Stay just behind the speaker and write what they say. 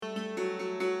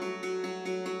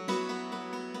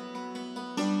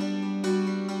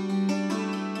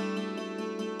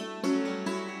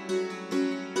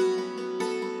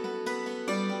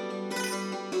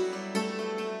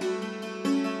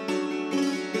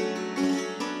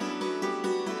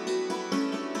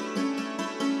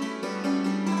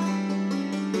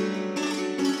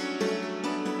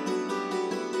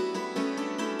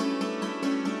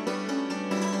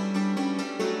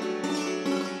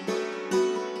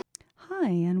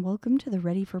welcome to the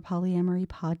Ready for Polyamory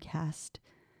podcast.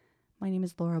 My name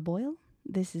is Laura Boyle.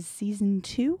 This is Season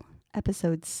 2,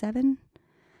 Episode 7.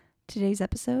 Today's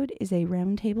episode is a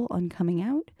roundtable on coming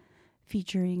out,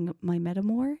 featuring my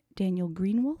metamor, Daniel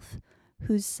Greenwolf,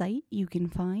 whose site you can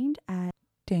find at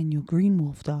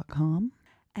danielgreenwolf.com,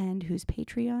 and whose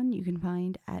Patreon you can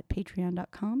find at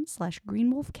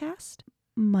patreon.com/greenwolfcast.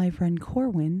 My friend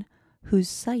Corwin, whose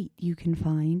site you can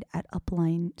find at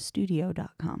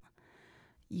uplinestudio.com.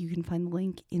 You can find the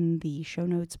link in the show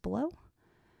notes below.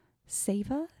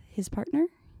 Seva, his partner,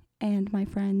 and my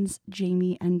friends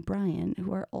Jamie and Brian,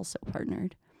 who are also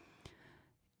partnered.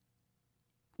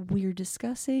 We're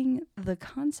discussing the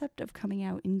concept of coming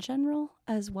out in general,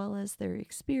 as well as their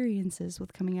experiences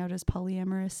with coming out as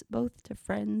polyamorous, both to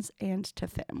friends and to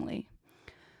family.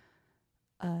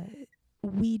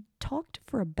 We talked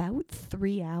for about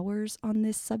 3 hours on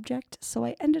this subject, so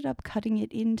I ended up cutting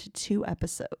it into 2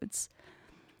 episodes.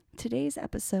 Today's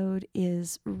episode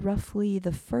is roughly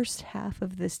the first half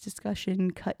of this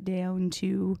discussion cut down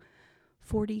to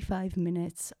 45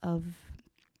 minutes of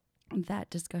that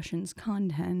discussion's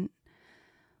content.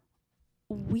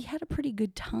 We had a pretty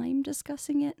good time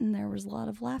discussing it, and there was a lot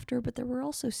of laughter, but there were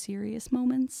also serious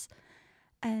moments.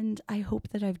 And I hope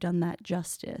that I've done that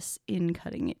justice in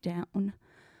cutting it down.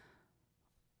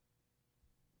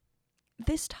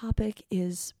 This topic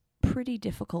is pretty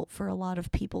difficult for a lot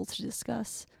of people to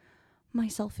discuss,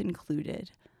 myself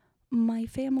included. My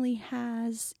family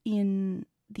has, in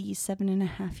the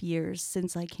 7.5 years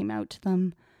since I came out to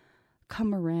them,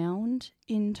 come around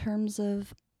in terms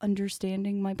of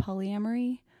understanding my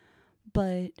polyamory,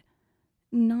 but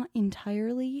not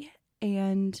entirely,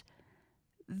 and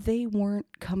they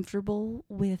weren't comfortable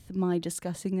with my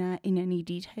discussing that in any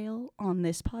detail on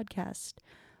this podcast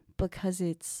because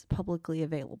it's publicly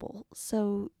available.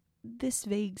 So this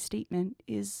vague statement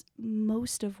is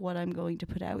most of what I'm going to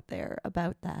put out there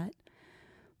about that.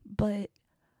 But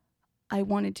I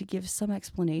wanted to give some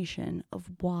explanation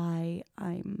of why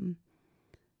I'm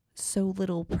so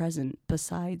little present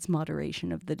besides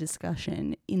moderation of the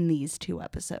discussion in these 2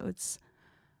 episodes.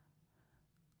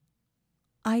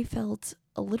 I felt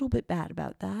a little bit bad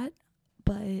about that,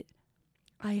 but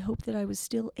I hope that I was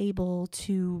still able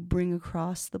to bring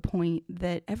across the point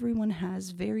that everyone has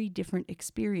very different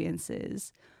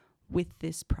experiences with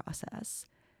this process,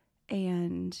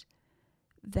 and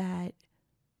that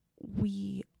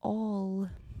we all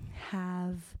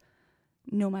have,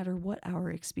 no matter what our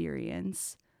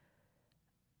experience,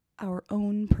 our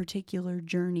own particular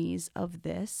journeys of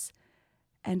this,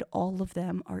 and all of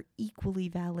them are equally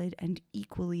valid and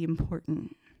equally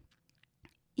important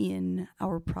in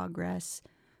our progress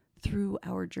through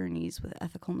our journeys with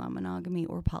ethical non-monogamy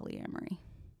or polyamory.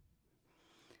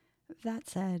 That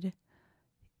said,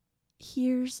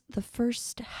 here's the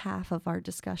first half of our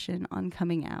discussion on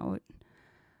coming out.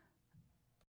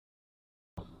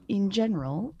 In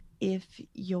general, if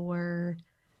you're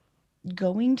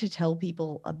going to tell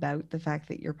people about the fact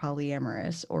that you're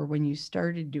polyamorous, or when you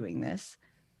started doing this,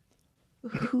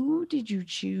 who did you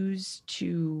choose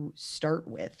to start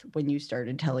with when you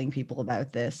started telling people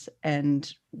about this,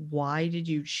 and why did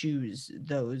you choose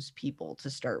those people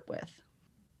to start with?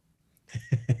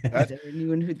 Is there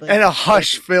anyone who'd like? And a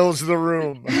hush fills the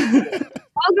room.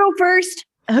 I'll go first.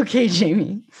 Okay,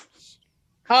 Jamie.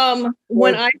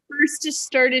 When I first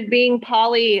started being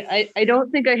poly, I don't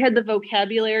think I had the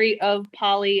vocabulary of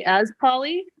poly as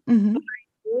poly. Mm-hmm. But I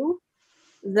knew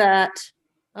that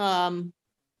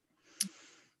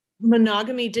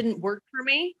monogamy didn't work for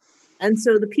me. And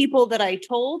so the people that I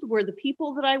told were the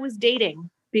people that I was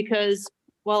dating, because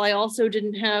while I also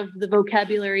didn't have the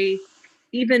vocabulary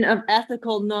even of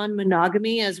ethical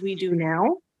non-monogamy as we do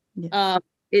now, Yeah.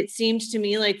 It seemed to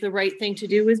me like the right thing to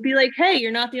do was be like, hey,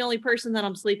 you're not the only person that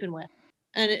I'm sleeping with.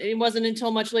 And it wasn't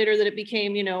until much later that it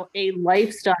became, a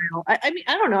lifestyle. I mean,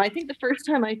 I don't know. I think the first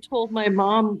time I told my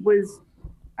mom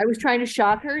I was trying to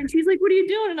shock her, and she's like, what are you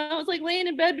doing? And I was like laying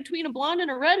in bed between a blonde and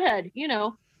a redhead,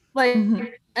 Mm-hmm.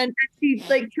 and she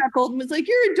like chuckled and was like,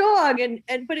 you're a dog.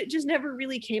 But it just never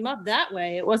really came up that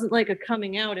way. It wasn't like a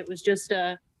coming out. It was just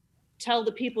tell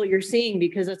the people you're seeing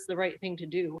because that's the right thing to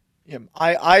do. Yeah,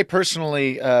 I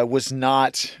personally was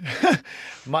not,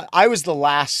 I was the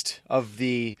last of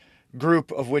the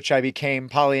group of which I became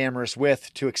polyamorous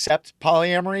with to accept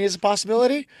polyamory as a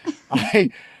possibility.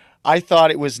 I thought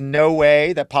it was no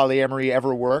way that polyamory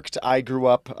ever worked. I grew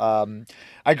up around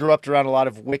a lot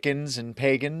of Wiccans and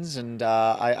pagans, and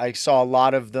I saw a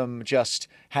lot of them just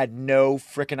had no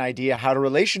frickin' idea how to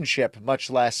relationship, much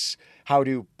less how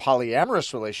to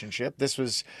polyamorous relationship. This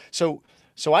was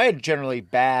so I had generally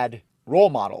bad role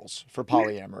models for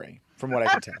polyamory. from what I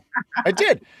can tell. I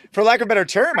did. For lack of a better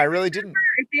term, I really didn't.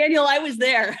 Daniel, I was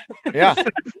there. Yeah.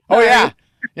 Oh, yeah.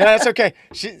 Yeah, that's okay.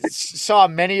 She saw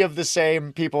many of the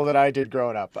same people that I did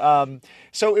growing up.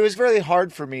 So it was really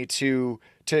hard for me to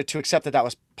accept that that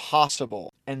was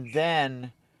possible. And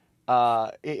then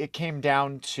it came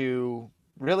down to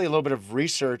really a little bit of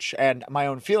research and my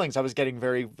own feelings. I was having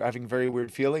very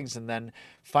weird feelings, and then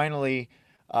finally,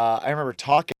 I remember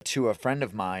talking to a friend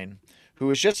of mine who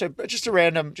was just a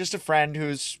friend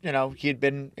who's, he had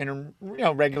been in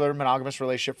a regular monogamous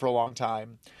relationship for a long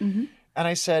time, Mm-hmm. and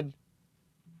I said,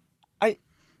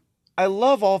 I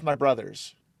love all of my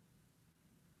brothers,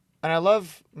 and I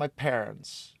love my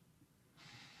parents,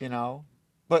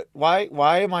 but why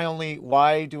am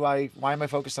I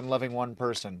focused on loving one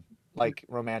person, like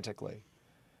romantically?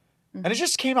 And it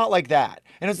just came out like that.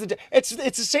 And it's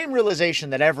the same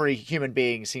realization that every human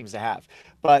being seems to have.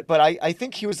 But I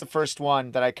think he was the first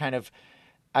one that I kind of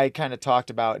talked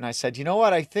about, and I said, you know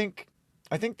what? I think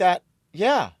that,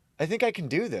 yeah, I think I can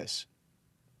do this.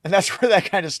 And that's where that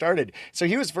kind of started. So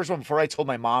he was the first one before I told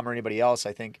my mom or anybody else.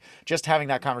 I think just having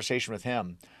that conversation with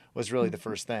him was really the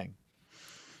first thing.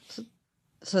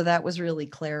 So that was really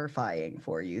clarifying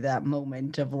for you, that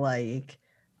moment of like,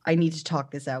 I need to talk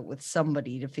this out with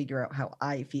somebody to figure out how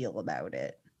I feel about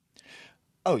it.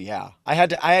 Oh yeah.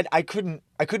 I couldn't,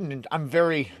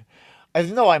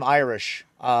 even though I'm Irish,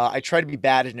 I try to be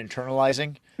bad at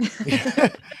internalizing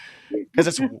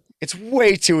because it's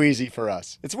way too easy for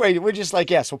us. We're just like,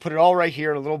 yes, we'll put it all right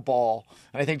here in a little ball.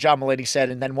 And I think John Mulaney said,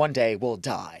 and then one day we'll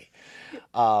die.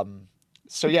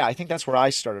 So yeah, I think that's where I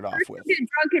started off with. Get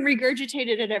drunk and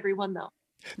regurgitated at everyone though.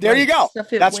 There you go.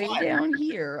 Stuff it That's way why. down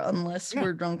here, unless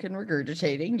we're drunk and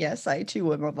regurgitating. Yes, I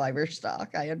too am of Irish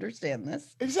stock. I understand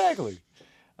this. Exactly.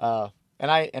 And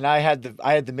I had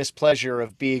the mispleasure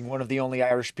of being one of the only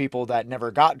Irish people that never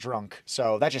got drunk,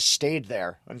 so that just stayed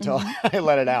there until I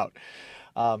let it out.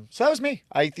 So that was me.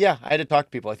 I had to talk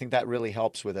to people. I think that really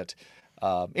helps with it,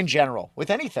 in general,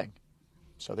 with anything.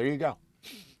 So there you go.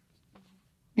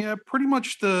 Yeah, pretty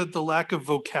much the lack of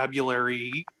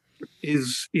vocabulary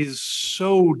is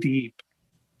so deep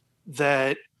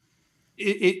that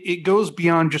it goes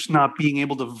beyond just not being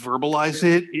able to verbalize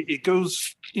it. It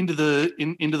goes into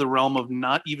the realm of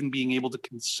not even being able to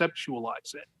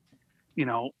conceptualize it.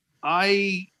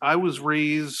 I was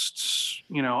raised,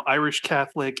 Irish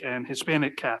Catholic and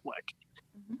Hispanic Catholic,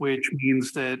 which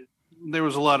means that there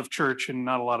was a lot of church and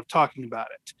not a lot of talking about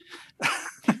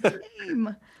it.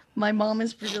 My mom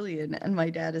is Brazilian and my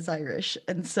dad is Irish.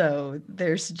 And so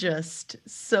there's just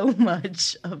so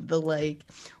much of the like,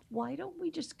 why don't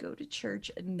we just go to church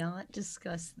and not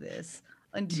discuss this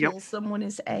until someone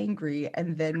is angry,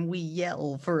 and then we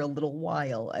yell for a little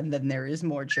while and then there is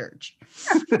more church.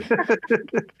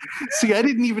 See, I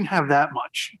didn't even have that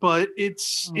much, but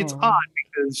it's odd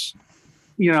because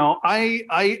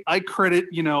I credit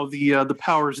the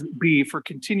powers that be for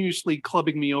continuously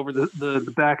clubbing me over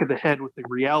the back of the head with the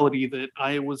reality that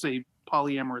I was a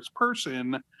polyamorous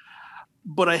person,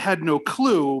 but I had no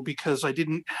clue because I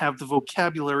didn't have the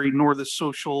vocabulary nor the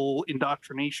social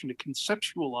indoctrination to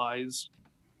conceptualize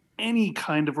any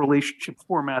kind of relationship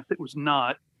format that was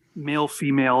not male,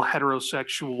 female,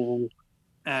 heterosexual,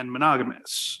 and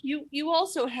monogamous. You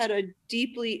also had a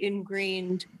deeply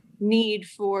ingrained need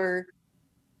for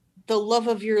the love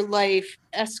of your life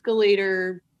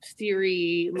escalator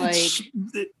theory.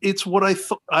 It's what I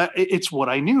thought. It's what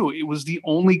I knew. It was the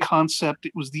only concept.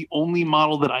 It was the only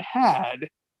model that I had.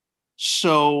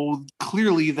 So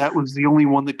clearly that was the only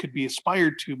one that could be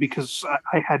aspired to, because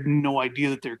I had no idea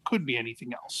that there could be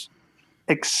anything else,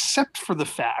 except for the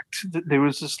fact that there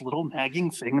was this little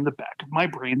nagging thing in the back of my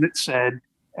brain that said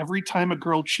every time a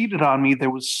girl cheated on me,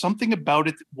 there was something about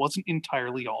it that wasn't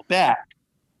entirely all bad.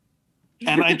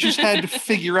 And I just had to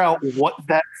figure out what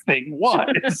that thing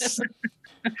was.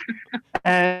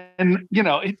 And,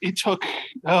 it took,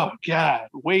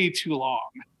 way too long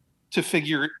to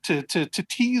to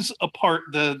tease apart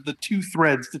the two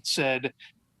threads that said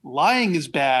lying is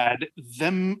bad,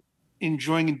 them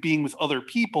enjoying and being with other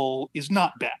people is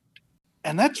not bad.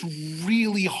 And that's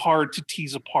really hard to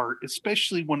tease apart,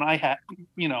 especially when I had,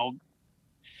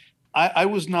 I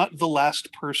was not the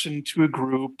last person to a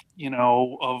group,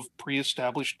 of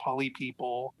pre-established poly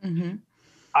people. Mm-hmm.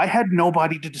 I had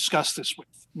nobody to discuss this with.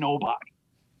 Nobody.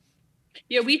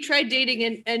 Yeah, we tried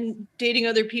dating and dating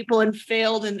other people and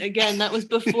failed. And again, that was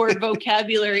before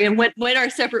vocabulary, and went our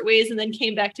separate ways, and then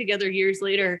came back together years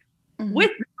later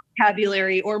with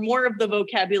vocabulary, or more of the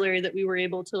vocabulary that we were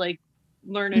able to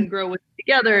learn and grow with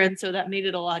together. And so that made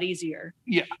it a lot easier.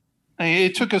 Yeah.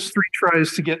 It took us 3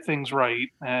 tries to get things right,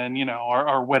 and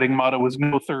our wedding motto was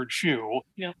no third shoe.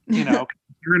 Yeah.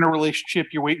 You're in a relationship,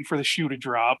 you're waiting for the shoe to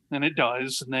drop, and it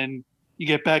does, and then you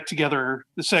get back together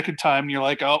the second time, and you're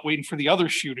like, oh, waiting for the other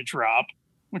shoe to drop,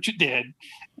 which it did,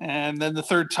 and then the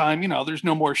third time, there's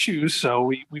no more shoes, so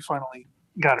we finally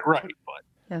got it right. But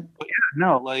yeah,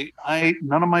 no, like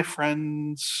none of my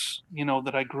friends,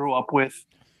 that I grew up with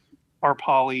are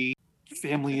poly.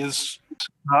 Family is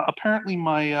apparently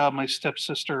my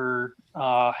stepsister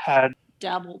had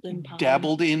Dabbled in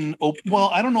poly. Well,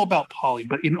 I don't know about poly,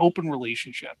 but in open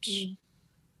relationships.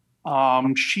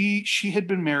 She had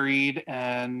been married,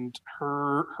 and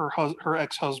her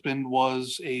ex-husband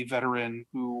was a veteran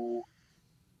who,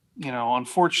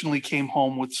 unfortunately came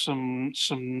home with some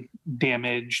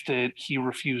damage that he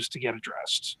refused to get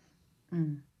addressed.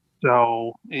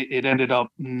 So it ended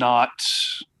up not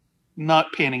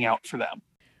panning out for them.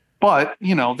 But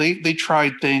they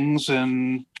tried things,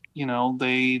 and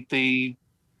they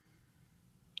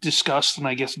discussed and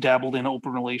I guess dabbled in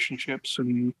open relationships,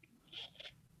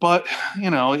 but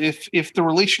if the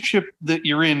relationship that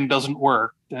you're in doesn't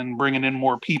work, then bringing in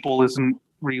more people isn't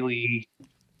really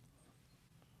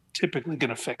typically going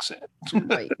to fix it.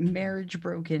 Right. Marriage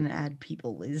broken, add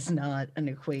people is not an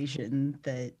equation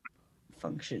that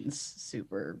functions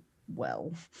super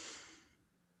well.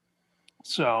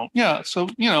 So yeah,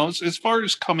 as far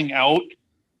as coming out,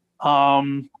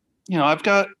 I've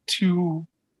got 2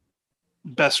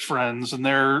 best friends, and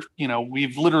they're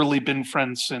we've literally been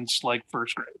friends since like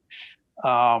first grade.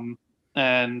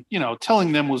 And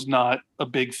telling them was not a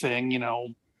big thing.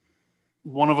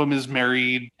 One of them is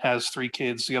married, has 3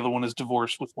 kids, the other one is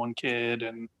divorced with 1 kid,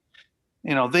 and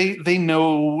they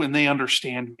know and they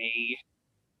understand me.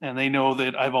 And they know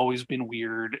that I've always been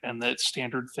weird and that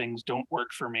standard things don't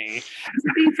work for me.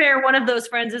 To be fair, one of those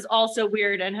friends is also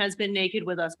weird and has been naked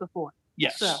with us before.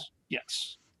 Yes. So.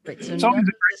 Yes. Right, so none of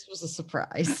this was a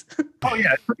surprise. Oh,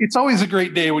 yeah. It's always a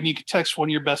great day when you can text one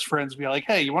of your best friends and be like,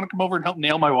 hey, you want to come over and help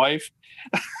nail my wife?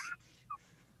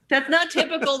 That's not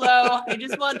typical, though. I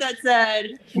just want that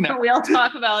said. No. We all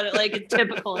talk about it like it's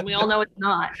typical, and we all know it's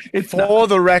not. For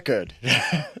the record.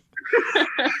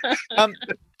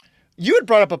 You had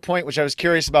brought up a point which I was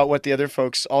curious about what the other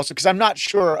folks also, because I'm not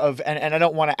sure of, and I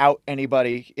don't want to out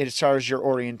anybody as far as your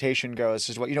orientation goes,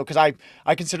 is what, because I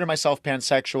consider myself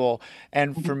pansexual.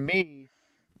 And for me,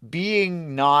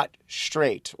 being not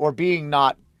straight or being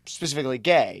not specifically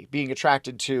gay, being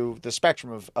attracted to the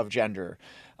spectrum of gender,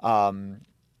 and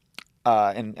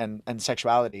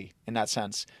sexuality in that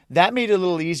sense, that made it a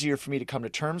little easier for me to come to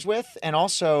terms with. And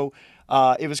also,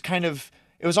 it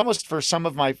was almost for some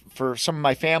of my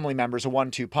family members a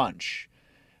 1-2 punch.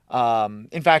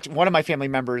 In fact, one of my family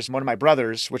members, one of my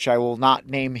brothers, which I will not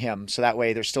name him, so that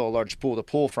way there's still a large pool to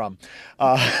pull from.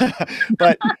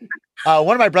 But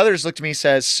one of my brothers looked at me and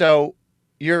says, "So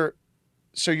you're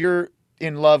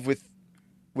in love with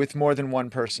more than one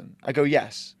person?" I go,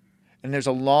 "Yes." And there's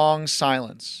a long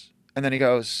silence, and then he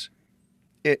goes,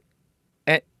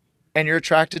 "And you're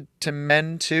attracted to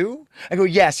men too?" I go,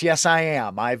 yes, I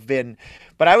am.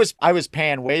 But I was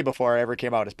pan way before I ever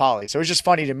came out as poly. So it was just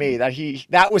funny to me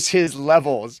that was his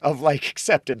levels of like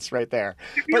acceptance right there.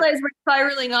 I realize we're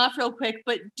spiraling off real quick,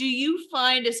 but do you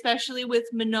find, especially with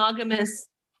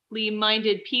monogamously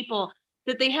minded people,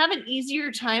 that they have an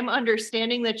easier time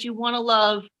understanding that you want to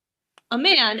love a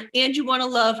man and you want to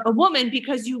love a woman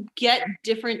because you get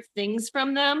different things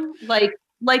from them? Like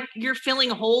you're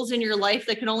filling holes in your life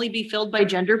that can only be filled by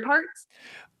gender parts?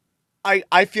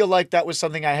 I feel like that was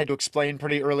something I had to explain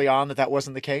pretty early on that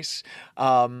wasn't the case.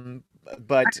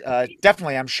 But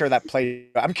definitely, I'm sure that played.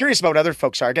 I'm curious about what other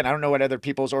folks are. Again, I don't know what other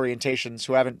people's orientations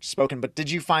who haven't spoken, but did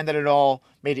you find that it all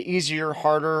made it easier,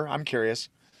 harder? I'm curious.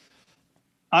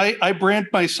 I brand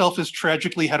myself as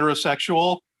tragically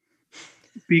heterosexual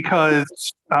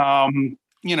because,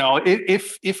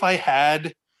 if I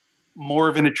had more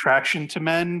of an attraction to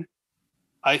men,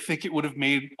 I think it would have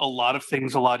made a lot of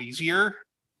things a lot easier.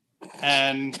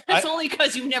 And that's only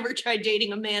because you've never tried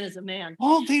dating a man as a man.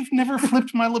 Well, they've never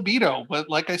flipped my libido, but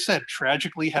like I said,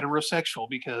 tragically heterosexual,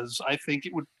 because I think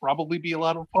it would probably be a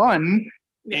lot of fun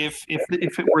if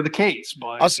it were the case.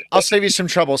 But I'll save you some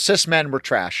trouble. Cis men were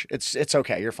trash. It's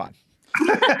okay. You're fine.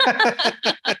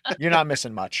 You're not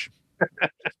missing much.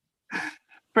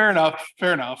 Fair enough.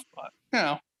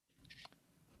 But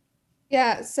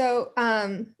Yeah, so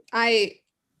I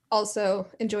also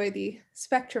enjoy the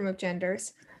spectrum of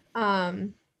genders.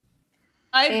 I'm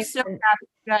so happy,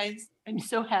 guys. I'm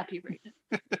so happy right now.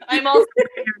 I'm also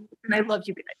and I love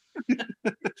you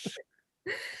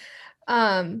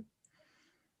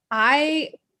guys.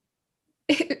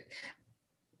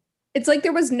 it's like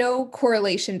there was no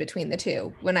correlation between the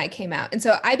two when I came out. And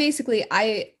so I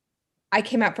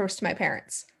came out first to my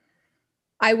parents.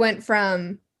 I went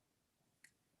from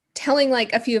telling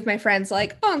like a few of my friends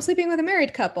like, oh, I'm sleeping with a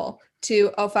married couple,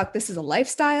 to, oh fuck, this is a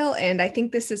lifestyle and I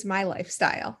think this is my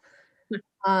lifestyle.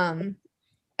 And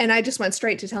I just went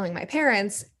straight to telling my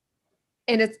parents,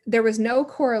 and there was no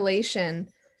correlation.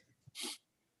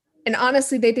 And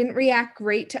honestly, they didn't react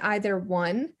great to either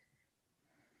one.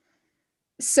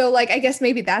 So like, I guess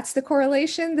maybe that's the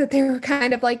correlation, that they were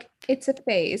kind of like, it's a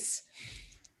phase.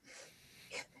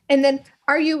 And then,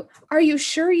 are you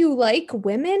sure you like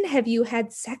women? Have you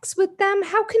had sex with them?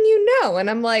 How can you know? And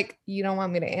I'm like, you don't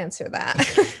want me to answer that.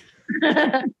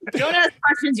 Don't ask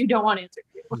questions you don't want answered.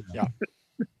 Yeah.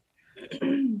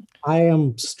 I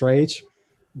am straight,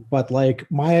 but like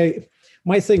my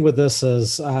thing with this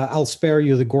is I'll spare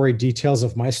you the gory details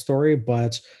of my story,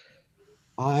 but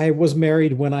I was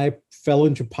married when I fell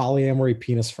into polyamory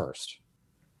penis first.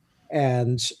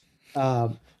 And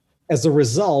as a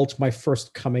result, my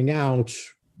first coming out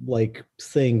like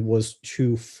thing was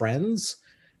to friends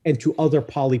and to other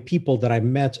poly people that I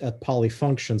met at poly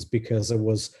functions, because it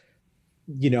was,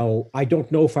 I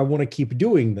don't know if I want to keep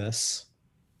doing this.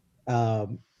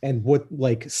 And what,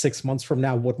 like 6 months from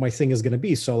now, what my thing is going to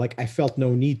be. So like, I felt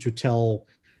no need to tell,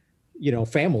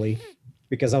 family,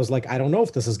 because I was like, I don't know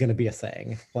if this is going to be a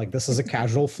thing. Like, this is a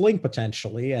casual fling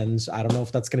potentially, and I don't know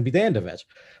if that's going to be the end of it.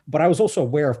 But I was also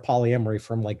aware of polyamory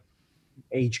from like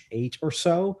age 8 or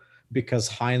so, because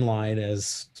Heinlein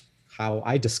is how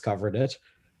I discovered it.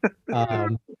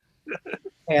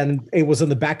 And it was in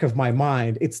the back of my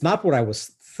mind. It's not what I was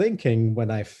thinking when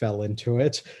I fell into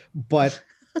it, but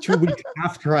 2 weeks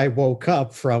after I woke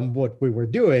up from what we were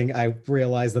doing, I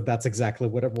realized that that's exactly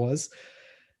what it was.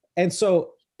 And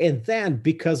then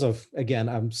because of, again,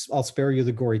 I'll spare you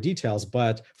the gory details,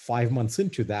 but 5 months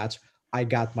into that, I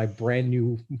got my brand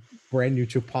new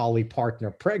to poly partner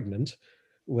pregnant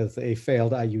with a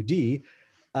failed IUD.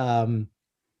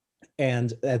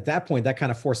 And at that point, that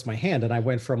kind of forced my hand. And I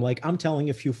went from like, I'm telling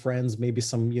a few friends, maybe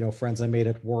some, friends I made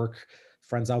at work,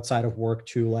 friends outside of work,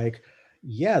 to like,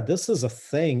 yeah, this is a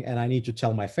thing. And I need to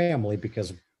tell my family,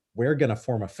 because we're going to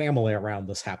form a family around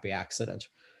this happy accident.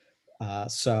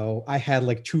 So I had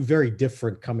like 2 very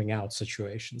different coming out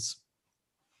situations.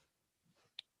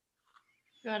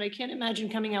 God, I can't imagine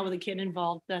coming out with a kid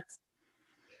involved.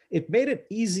 It made it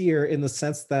easier in the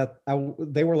sense that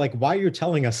they were like, why are you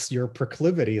telling us your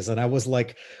proclivities? And I was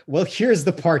like, well, here's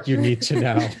the part you need to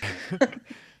know.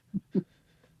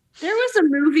 There was a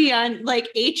movie on like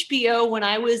HBO when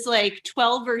I was like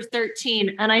 12 or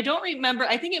 13, and I don't remember.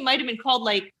 I think it might have been called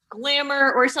like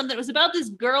Glamour or something. It was about this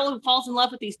girl who falls in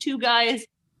love with these 2 guys,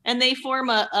 and they form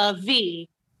a V,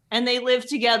 and they live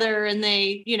together, and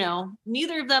they,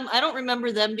 neither of them, I don't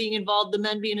remember them being involved, the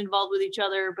men being involved with each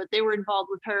other, but they were involved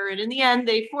with her. And in the end,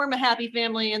 they form a happy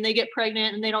family, and they get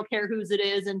pregnant, and they don't care whose it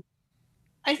is. And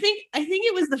I think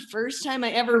it was the first time I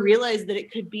ever realized that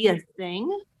it could be a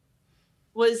thing.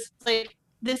 Was like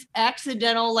this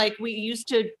accidental, like we used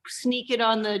to sneak it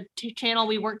on the channel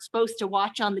we weren't supposed to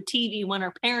watch on the TV when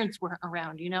our parents weren't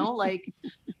around, like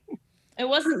it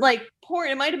wasn't like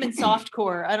porn. It might've been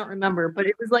softcore. I don't remember, but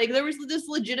it was like, there was this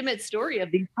legitimate story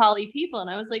of these poly people. And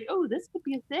I was like, oh, this could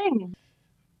be a thing.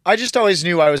 I just always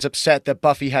knew I was upset that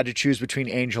Buffy had to choose between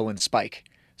Angel and Spike.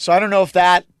 So I don't know if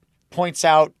that points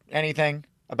out anything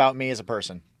about me as a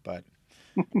person, but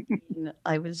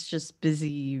I was just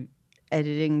busy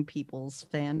editing people's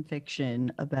fan fiction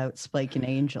about Spike and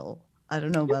Angel. I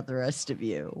don't know about the rest of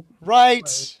you.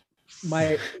 right.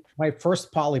 My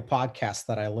first poly podcast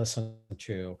that I listened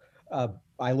to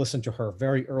her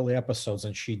very early episodes,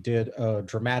 and she did a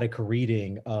dramatic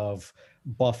reading of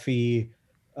Buffy,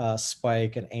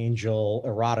 Spike, and Angel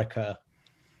erotica.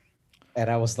 And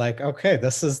I was like, okay,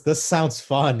 this sounds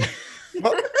fun.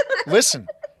 Well, listen,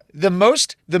 the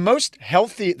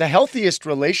healthiest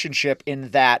relationship in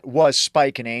that was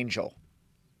Spike and Angel.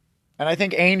 And I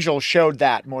think Angel showed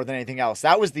that more than anything else.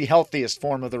 That was the healthiest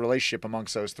form of the relationship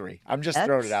amongst those 3. I'm just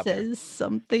throwing it out there. That says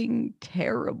something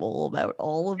terrible about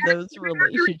all of those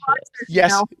relationships.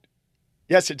 Yes.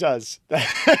 Yes, it does.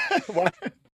 But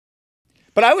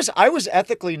I was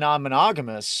ethically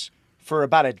non-monogamous for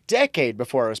about a decade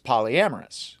before I was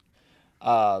polyamorous.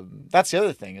 That's the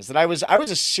other thing, is that I was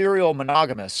a serial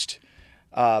monogamist,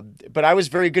 but I was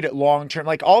very good at long-term,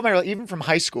 like all my, even from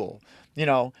high school,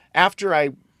 after I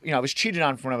was cheated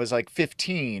on when I was like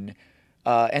 15.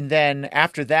 And then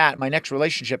after that, my next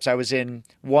relationships, I was in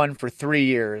one for 3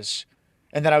 years.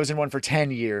 And then I was in one for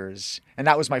 10 years, and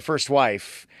that was my first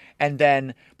wife. And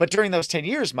then, but during those 10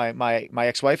 years, my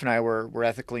ex-wife and I were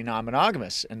ethically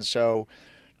non-monogamous. And so,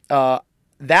 uh,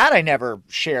 that I never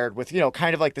shared with,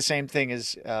 kind of like the same thing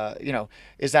as,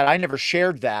 is that I never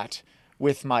shared that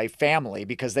with my family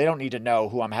because they don't need to know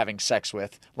who I'm having sex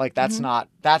with. Like that's not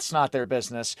their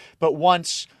business. But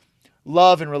once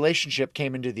love and relationship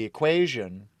came into the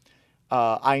equation,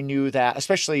 I knew that,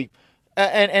 especially,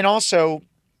 and also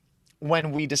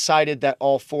when we decided that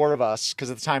all four of us,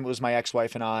 because at the time it was my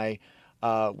ex-wife and I,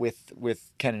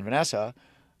 with Ken and Vanessa,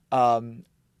 um,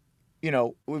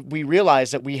 we realize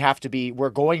that we're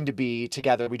going to be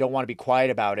together. We don't want to be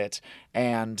quiet about it.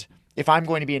 And if I'm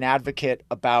going to be an advocate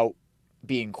about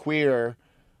being queer,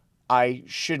 I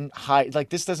shouldn't hide. Like,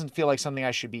 this doesn't feel like something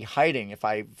I should be hiding if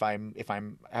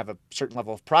I'm have a certain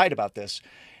level of pride about this.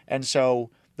 And so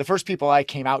the first people I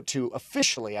came out to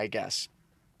officially, I guess,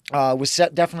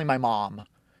 definitely my mom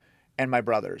and my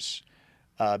brothers,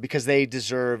 because they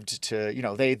deserved to,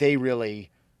 they really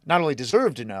not only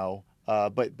deserved to know,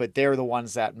 but they're the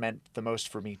ones that meant the most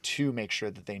for me to make sure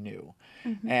that they knew.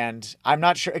 And I'm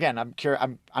not sure. Again, I'm curious.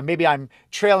 Maybe I'm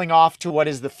trailing off to what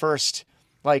is the first,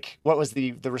 like, what was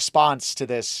the response to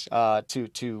this,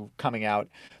 to coming out.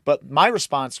 But my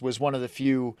response was one of the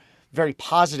few very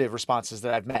positive responses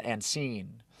that I've met and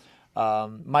seen.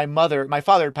 My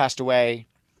father had passed away.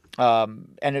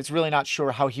 And it's really not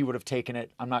sure how he would have taken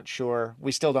it. I'm not sure.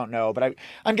 We still don't know, but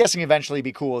I'm guessing eventually he'd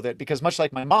be cool with it, because much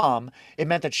like my mom, it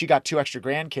meant that she got 2 extra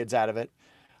grandkids out of it,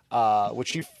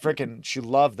 which she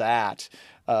loved that.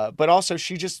 But also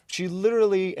she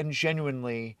literally and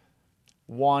genuinely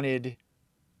wanted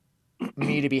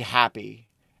me to be happy.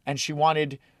 And she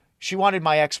wanted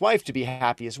my ex-wife to be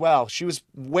happy as well. She was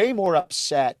way more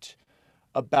upset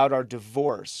about our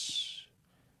divorce,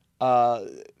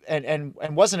 and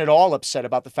wasn't at all upset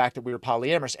about the fact that we were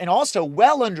polyamorous, and also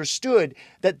well understood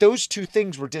that those two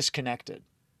things were disconnected.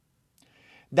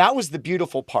 That was the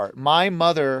beautiful part. My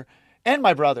mother and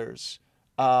my brothers,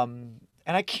 maybe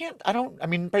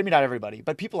not everybody,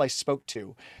 but people I spoke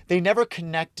to, they never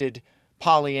connected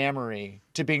polyamory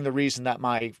to being the reason that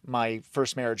my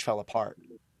first marriage fell apart.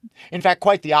 In fact,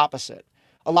 quite the opposite.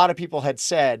 A lot of people had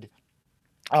said,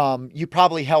 you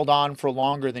probably held on for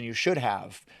longer than you should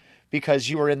have, because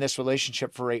you were in this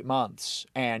relationship for 8 months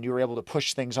and you were able to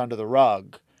push things under the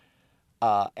rug.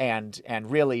 And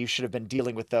really you should have been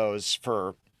dealing with those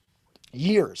for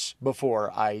years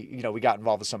before we got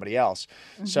involved with somebody else.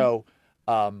 So,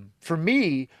 for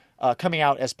me, coming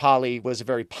out as poly was a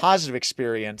very positive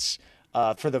experience,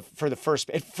 for the first,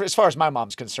 as far as my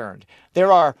mom's concerned.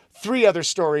 There are 3 other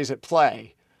stories at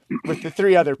play with the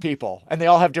 3 other people, and they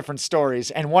all have different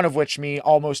stories. And one of which, me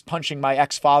almost punching my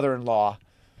ex-father-in-law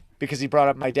because he brought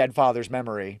up my dead father's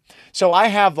memory. So I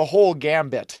have the whole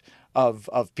gambit of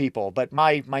people, but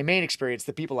my main experience,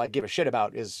 the people I give a shit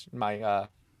about, is my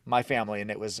family,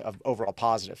 and it was overall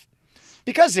positive,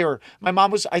 because my mom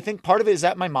was, I think part of it is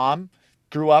that my mom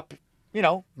grew up,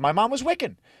 my mom was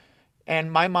Wiccan,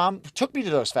 and my mom took me to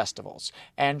those festivals,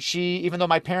 and even though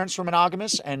my parents were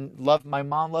monogamous and my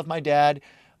mom loved my dad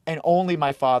and only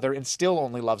my father, and still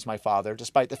only loves my father,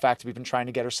 despite the fact that we've been trying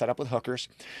to get her set up with hookers.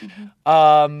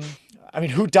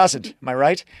 Who doesn't? Am I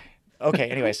right? Okay,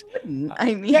 anyways.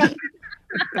 I'm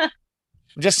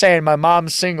just saying, my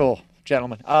mom's single,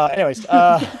 gentlemen.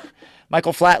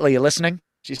 Michael Flatley, you listening?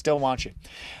 She still wants you.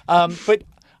 But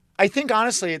I think,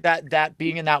 honestly, that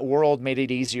being in that world made it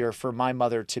easier for my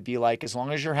mother to be like, as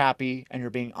long as you're happy and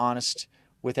you're being honest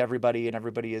with everybody, and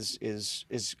everybody is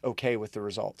okay with the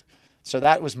result. So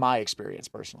that was my experience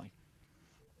personally.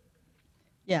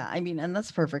 Yeah, and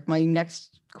that's perfect. My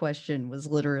next question was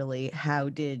literally, how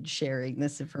did sharing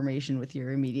this information with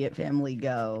your immediate family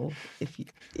go,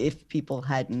 if people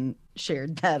hadn't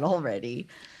shared that already?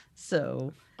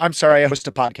 So I'm sorry, I host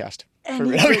a podcast.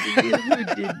 Anybody who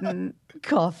didn't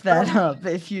cough that up,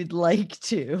 if you'd like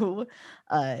to,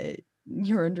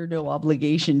 you're under no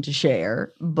obligation to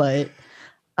share, but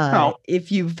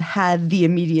if you've had the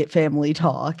immediate family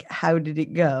talk, how did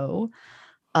it go?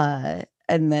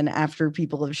 And then after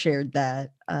people have shared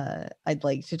that, I'd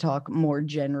like to talk more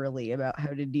generally about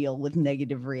how to deal with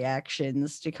negative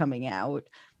reactions to coming out,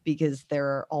 because there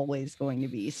are always going to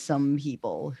be some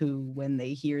people who, when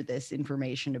they hear this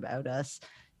information about us,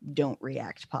 don't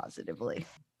react positively.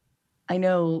 I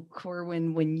know,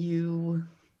 Corwin, when you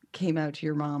came out to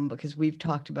your mom, because we've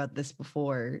talked about this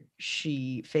before,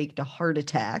 she faked a heart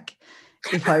attack,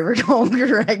 if I recall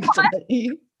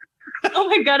correctly. Oh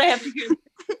my God, I have to hear this.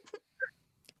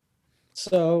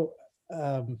 So,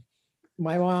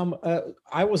 my mom,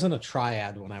 I was in a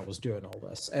triad when I was doing all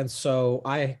this. And so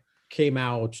I came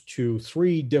out to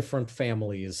 3 different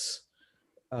families,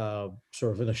 sort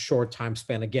of in a short time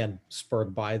span, again,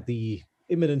 spurred by the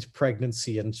imminent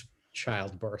pregnancy and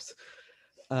childbirth.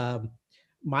 Um,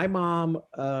 my mom,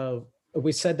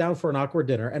 we sat down for an awkward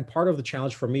dinner, and part of the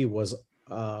challenge for me was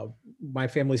my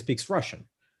family speaks Russian.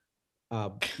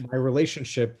 My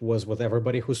relationship was with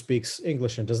everybody who speaks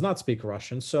English and does not speak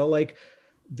Russian. So like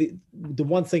the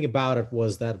one thing about it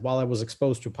was that while I was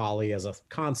exposed to poly as a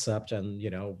concept, and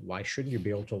why shouldn't you be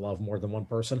able to love more than one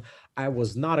person, I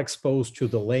was not exposed to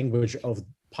the language of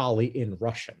poly in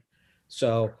Russian.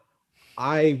 So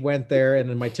I went there and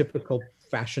in my typical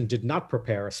fashion did not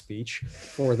prepare a speech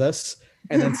for this,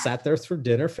 and then sat there through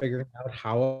dinner figuring out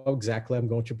how exactly I'm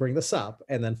going to bring this up,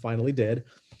 and then finally did.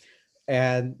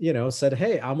 And said,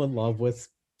 hey, I'm in love with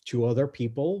 2 other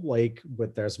people.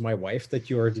 There's my wife that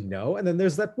you already know, and then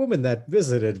there's that woman that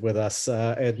visited with us,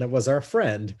 and that was our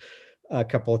friend a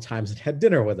couple of times and had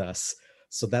dinner with us.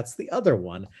 So that's the other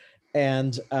one.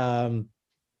 And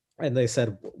they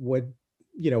said, what,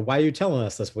 why are you telling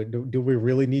us this? Do we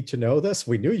really need to know this?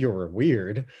 We knew you were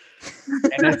weird.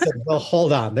 And I said, well,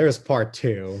 hold on, there's part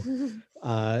 2.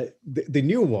 The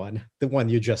new one, the one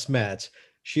you just met,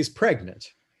 she's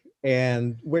pregnant.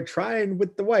 And we're trying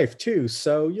with the wife too.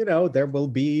 So, there will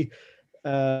be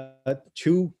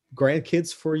 2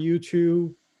 grandkids for you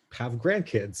to have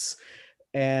grandkids.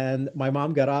 And my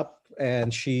mom got up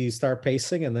and she started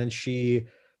pacing, and then she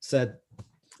said,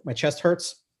 my chest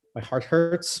hurts, my heart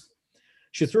hurts.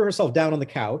 She threw herself down on the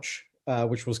couch,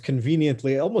 which was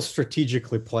conveniently, almost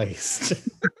strategically placed.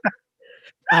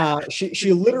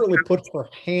 She literally put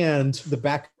the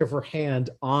back of her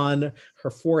hand on her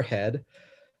forehead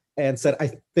and said,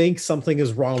 I think something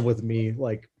is wrong with me.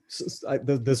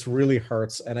 This really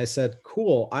hurts. And I said,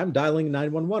 cool, I'm dialing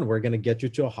 911. We're going to get you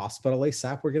to a hospital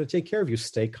ASAP. We're going to take care of you.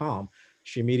 Stay calm.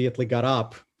 She immediately got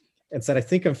up and said, I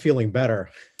think I'm feeling better.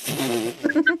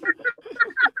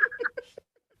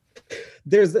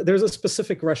 There's a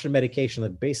specific Russian medication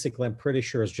that basically I'm pretty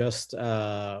sure is just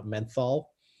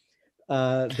menthol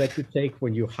that you take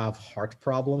when you have heart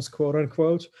problems, quote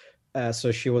unquote.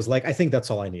 So she was like, I think that's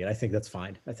all I need. I think that's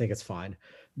fine. I think it's fine.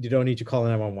 You don't need to call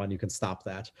 911. You can stop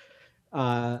that.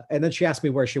 And then she asked me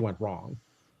where she went wrong.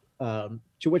 To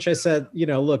which I said,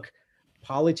 look,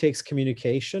 poly takes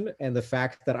communication, and the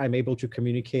fact that I'm able to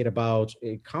communicate about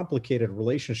a complicated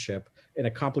relationship in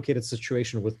a complicated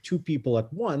situation with 2 people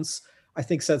at once, I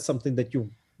think said something that you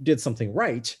did something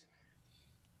right.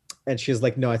 And she's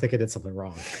like, no, I think I did something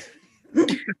wrong.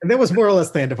 And that was more or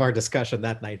less the end of our discussion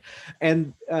that night.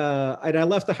 And I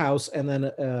left the house, and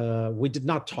then we did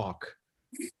not talk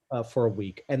for a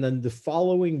week. And then the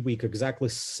following week, exactly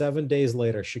 7 days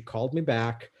later, she called me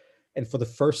back. And for the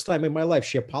first time in my life,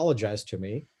 she apologized to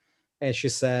me. And she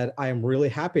said, I am really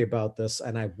happy about this,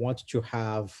 and I want to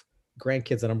have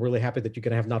grandkids. And I'm really happy that you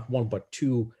can have not 1, but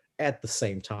 2 at the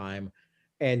same time.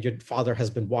 And your father has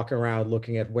been walking around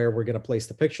looking at where we're going to place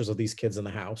the pictures of these kids in the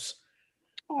house.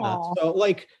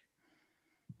 So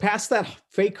past that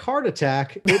fake heart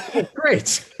attack, it's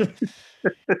great.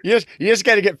 You just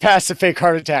got to get past the fake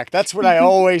heart attack. That's what I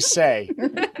always say.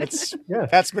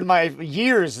 That's been my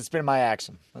years. It's been my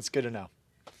axiom. That's good to know.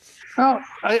 Well,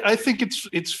 I think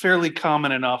it's fairly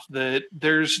common enough that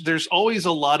there's always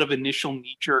a lot of initial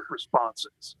knee-jerk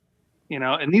responses,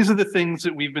 and these are the things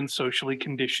that we've been socially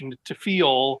conditioned to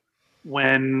feel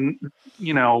when,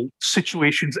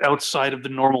 situations outside of the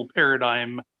normal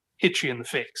paradigm hit you in the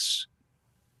face.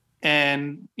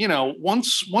 And,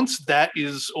 once that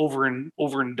is over and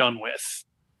done with,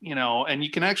 and you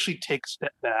can actually take a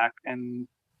step back and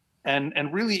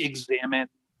really examine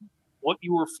what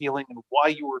you were feeling and why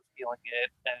you were feeling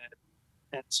it,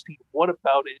 and see what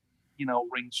about it,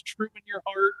 rings true in your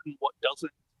heart and what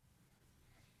doesn't.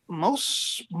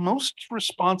 Most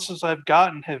responses I've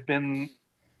gotten have been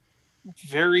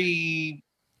very,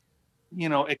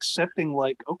 accepting,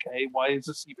 like, okay, why does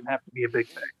this even have to be a big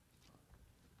thing?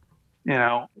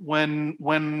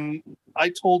 When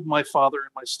I told my father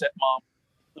and my stepmom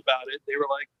about it, they were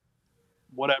like,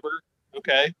 whatever,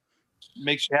 okay,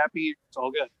 makes you happy, it's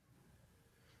all good.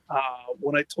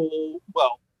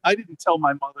 I didn't tell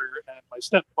my mother and my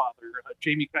stepfather.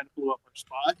 Jamie kind of blew up her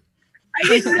spot. I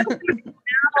didn't know.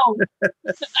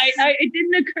 It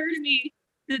didn't occur to me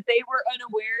that they were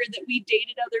unaware that we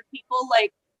dated other people.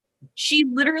 Like, she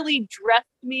literally dressed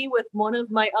me with one of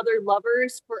my other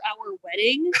lovers for our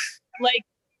wedding. Like,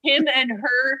 him and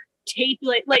her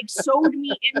sewed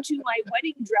me into my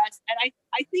wedding dress, and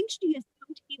I think she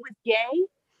assumed he was gay,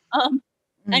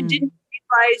 and didn't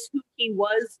realize who he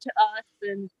was to us.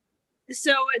 And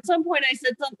so at some point I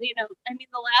said something,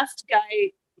 the last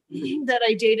guy, that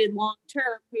I dated long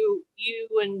term, who you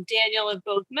and Daniel have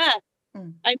both met.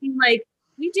 Mm. I mean, like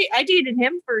I dated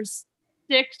him for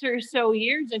 6 or so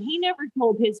years, and he never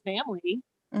told his family.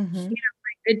 Mhm.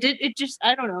 It just,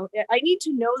 I don't know. I need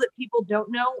to know that people don't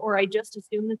know, or I just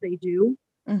assume that they do,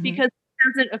 Mhm. because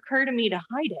it doesn't occur to me to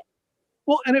hide it.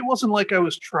 Well, and it wasn't like I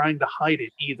was trying to hide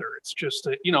it either. It's just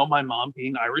that, my mom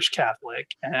being Irish Catholic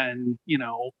and,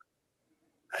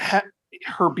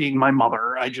 her being my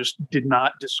mother, I just did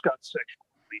not discuss sexual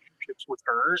relationships with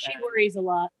her. She And worries a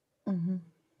lot. Mhm.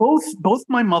 both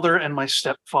my mother and my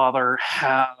stepfather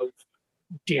have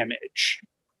damage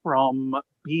from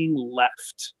being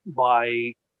left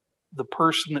by the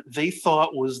person that they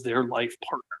thought was their life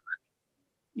partner.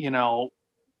 In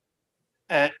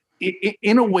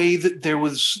a way that there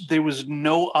was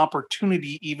no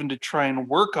opportunity even to try and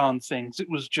work on things. It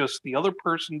was just the other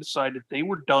person decided they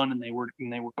were done and they were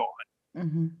gone.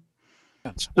 Mhm.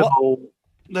 So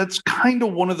that's kind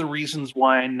of one of the reasons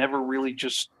why I never really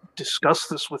just discussed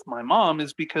this with my mom,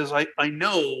 is because I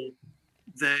know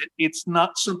that it's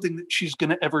not something that she's going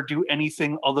to ever do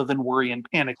anything other than worry and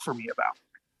panic for me about.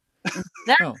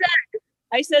 That Oh. said,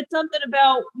 I said something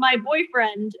about my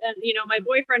boyfriend, and my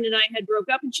boyfriend and I had broke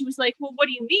up, and she was like, "Well, what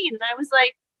do you mean?" And I was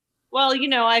like, "Well,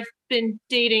 I've been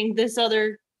dating this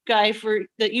other guy for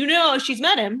that. She's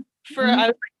met him for Mhm. I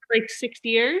was like 6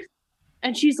 years,"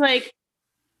 and she's like,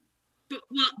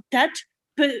 "Well, that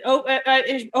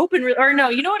is open or no?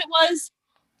 You know what it was?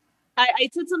 I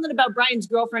said something about Brian's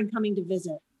girlfriend coming to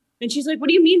visit, and she's like, 'What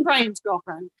do you mean Brian's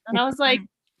girlfriend?' And I was like,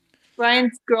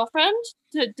 Brian's girlfriend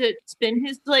to spin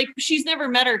his, like, she's never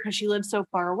met her because she lives so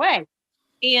far away,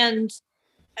 and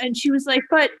she was like,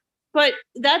 but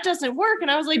that doesn't work." And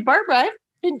I was like, Barbara,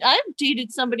 I've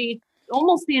dated somebody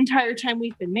almost the entire time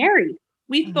we've been married.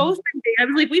 We've Mhm. both been I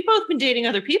was like, we've both been dating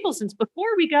other people since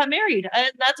before we got married.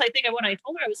 And that's, I think, when I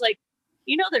told her, I was like,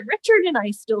 that Richard and I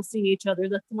still see each other.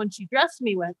 That's the one she dressed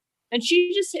me with. And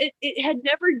she just, it had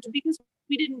never, because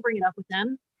we didn't bring it up with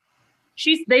them.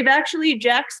 They've actually,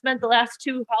 Jack spent the last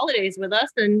 2 holidays with us,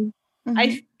 and I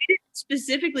Mhm. didn't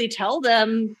specifically tell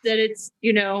them that it's,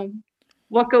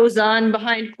 what goes on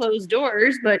behind closed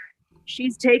doors, but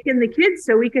she's taken the kids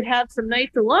so we could have some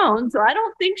nights alone. So I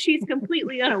don't think she's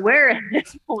completely unaware at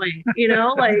this point,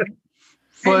 like, and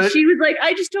But she was like,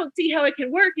 I just don't see how it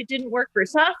can work. It didn't work for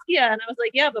Saskia. And I was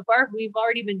like, yeah, but Barb, we've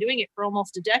already been doing it for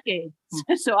almost a decade.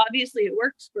 So obviously it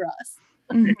works for us.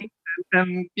 Mhm.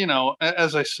 and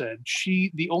as I said,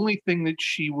 the only thing that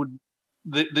she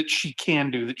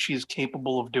can do, that she is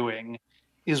capable of doing,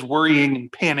 is worrying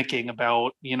and panicking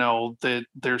about that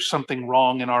there's something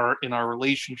wrong in our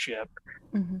relationship.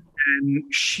 Mhm.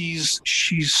 And she's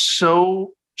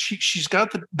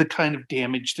got the kind of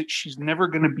damage that she's never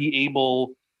going to be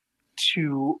able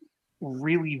to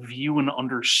really view and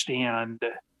understand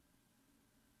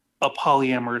a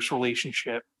polyamorous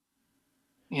relationship.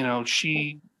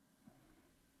 She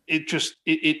it just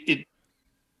it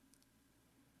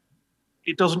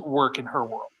doesn't work in her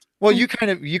world. Well, you kind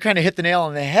of hit the nail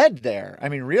on the head there. I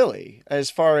mean, really,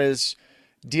 as far as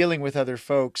dealing with other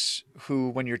folks who,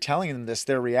 when you're telling them this,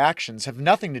 their reactions have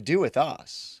nothing to do with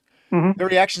us. Mhm. Their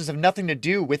reactions have nothing to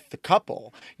do with the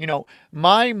couple.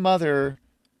 My mother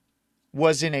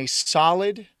was in a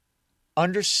solid,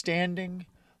 understanding,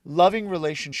 loving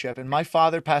relationship, and my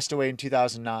father passed away in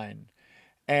 2009.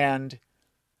 And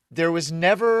there was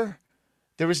never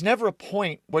a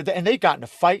point where and they got into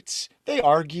fights, they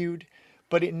argued,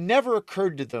 but it never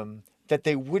occurred to them that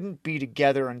they wouldn't be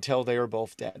together until they were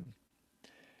both dead.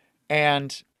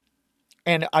 And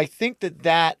I think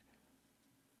that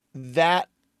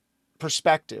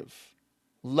perspective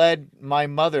led my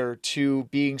mother to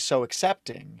being so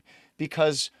accepting,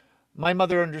 because my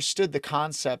mother understood the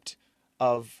concept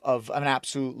of an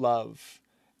absolute love,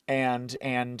 and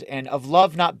of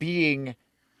love not being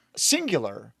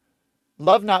singular,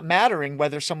 love not mattering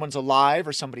whether someone's alive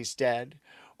or somebody's dead,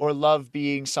 or love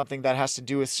being something that has to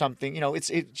do with something,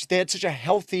 they had such a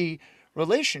healthy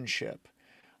relationship,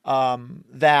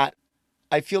 that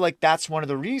I feel like that's one of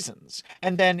the reasons.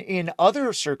 And then in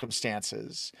other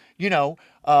circumstances,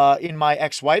 in my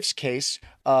ex-wife's case,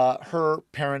 her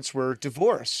parents were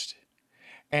divorced,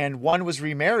 and one was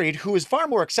remarried, who was far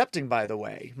more accepting, by the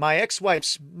way. My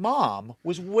ex-wife's mom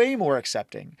was way more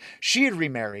accepting. She had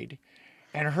remarried,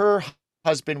 and her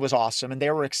husband was awesome, and they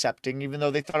were accepting, even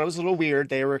though they thought it was a little weird,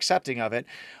 they were accepting of it.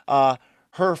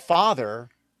 Her father,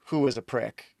 who was a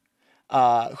prick,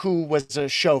 who was a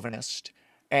chauvinist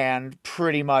and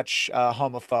pretty much a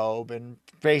homophobe, and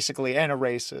basically and a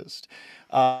racist.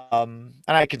 And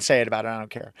I can say it about it, I don't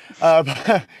care,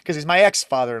 because he's my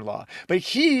ex-father-in-law. But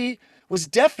he was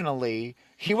definitely,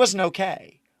 he wasn't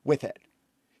okay with it.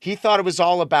 He thought it was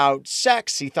all about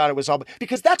sex. He thought it was all,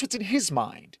 because that's what's in his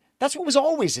mind. That's what was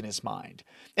always in his mind.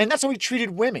 And that's how he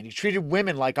treated women. He treated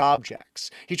women like objects.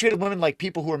 He treated women like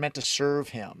people who were meant to serve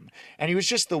him. And he was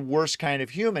just the worst kind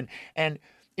of human. And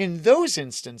in those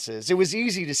instances, it was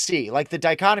easy to see, like the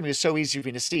dichotomy was so easy for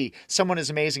me to see. Someone as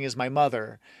amazing as my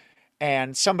mother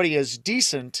and somebody as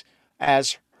decent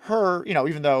as her,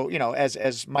 even though,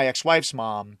 as my ex-wife's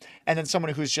mom, and then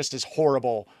someone who's just as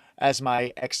horrible as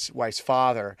my ex-wife's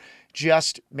father,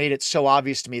 just made it so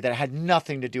obvious to me that it had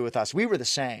nothing to do with us. We were the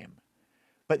same,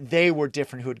 but they were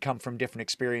different, who had come from different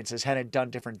experiences, had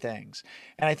done different things.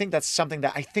 And I think that's something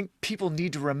that I think people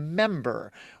need to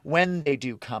remember when they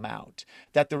do come out,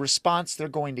 that the response they're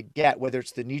going to get, whether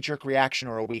it's the knee-jerk reaction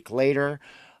or a week later,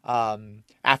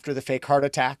 after the fake heart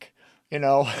attack,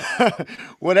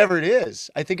 whatever it is,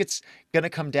 I think it's going to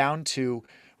come down to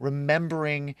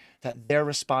remembering that their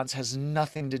response has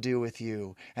nothing to do with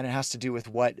you, and it has to do with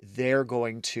what they're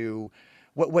going to,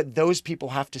 what those people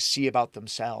have to see about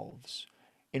themselves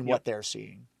in what they're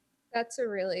seeing. That's a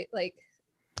really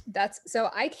so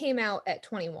I came out at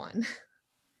 21.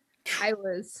 I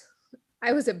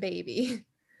was a baby.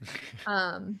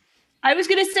 I was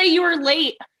gonna say you were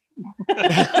late.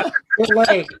 You're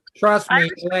late. Trust me,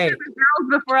 late.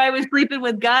 Before I was sleeping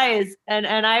with guys, and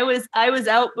I was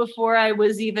out before I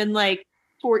was even like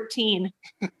 14.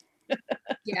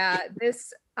 Yeah,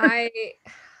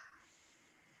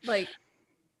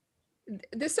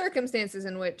 the circumstances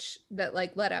in which that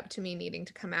led up to me needing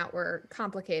to come out were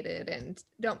complicated and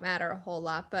don't matter a whole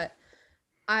lot, but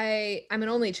I'm an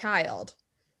only child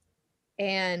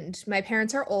and my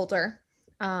parents are older.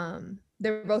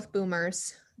 They're both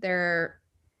boomers. They're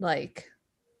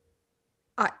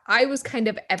I was kind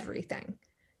of everything,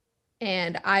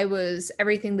 and I was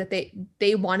everything that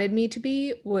they wanted me to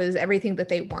be, was everything that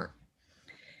they weren't.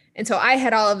 And so I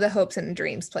had all of the hopes and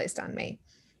dreams placed on me.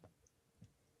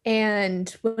 And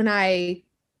when I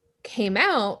came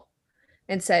out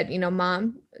and said,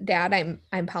 Mom, Dad,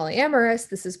 I'm polyamorous.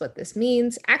 This is what this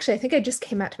means. Actually, I think I just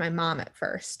came out to my mom at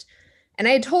first. And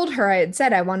I had told her, I had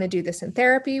said, I want to do this in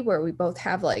therapy where we both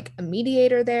have a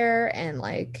mediator there. And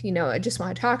I just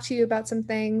want to talk to you about some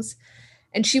things.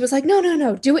 And she was like,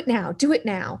 no, do it now. Do it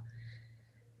now.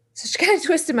 So she kind of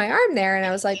twisted my arm there. And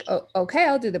I was like, oh, okay,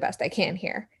 I'll do the best I can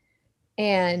here.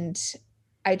 And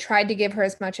I tried to give her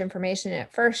as much information. And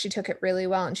at first she took it really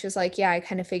well. And she was like, yeah, I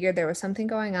kind of figured there was something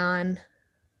going on.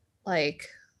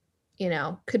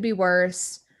 Could be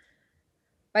worse.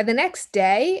 By the next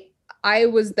day, I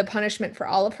was the punishment for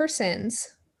all of her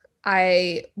sins.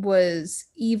 I was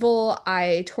evil.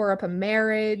 I tore up a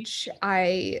marriage.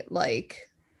 I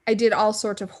did all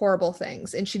sorts of horrible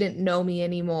things, and she didn't know me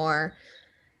anymore.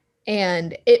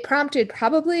 And it prompted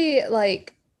probably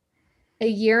a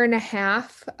year and a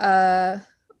half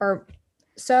or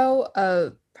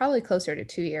so, probably closer to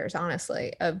 2 years,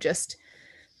 honestly, of just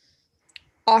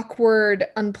awkward,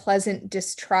 unpleasant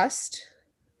distrust.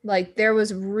 There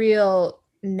was real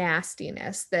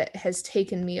nastiness that has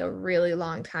taken me a really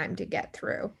long time to get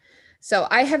through. So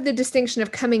I have the distinction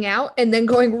of coming out and then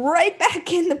going right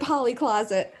back in the poly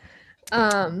closet,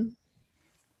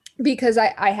 because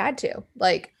I had to,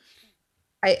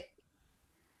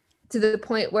 to the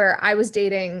point where I was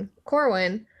dating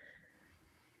Corwin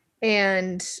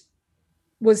and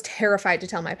was terrified to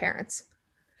tell my parents.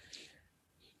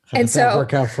 How did that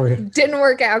work out for you? Didn't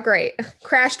work out great.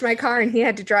 Crashed my car and he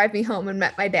had to drive me home and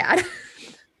met my dad.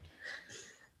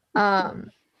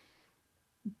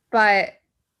 But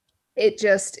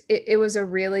it was a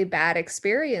really bad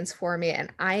experience for me, and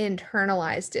I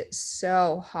internalized it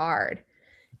so hard.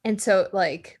 And so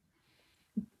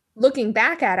looking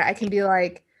back at it, I can be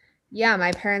like, yeah,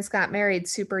 my parents got married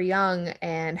super young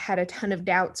and had a ton of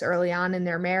doubts early on in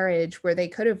their marriage where they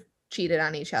could have cheated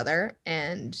on each other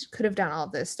and could have done all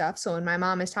of this stuff. So when my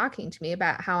mom is talking to me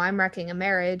about how I'm wrecking a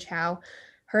marriage, how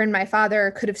her and my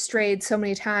father could have strayed so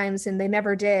many times and they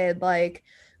never did,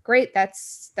 great,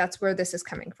 that's where this is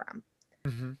coming from.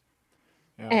 Mm-hmm.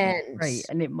 Yeah. And Right.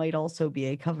 And it might also be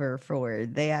a cover for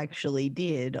they actually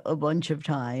did a bunch of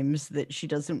times that she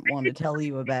doesn't want to tell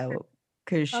you about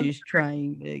because she's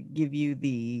trying to give you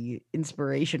the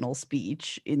inspirational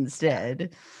speech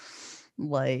instead.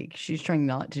 She's trying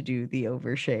not to do the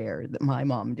overshare that my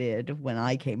mom did when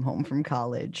I came home from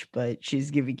college, but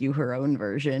she's giving you her own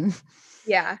version.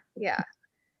 Yeah.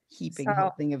 Heaping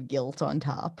a thing of guilt on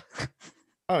top.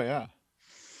 Oh, yeah.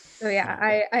 So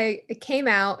yeah, I came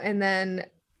out, and then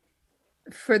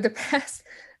for the past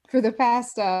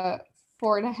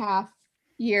 4.5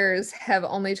 years have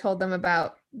only told them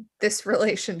about this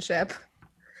relationship.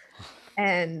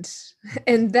 and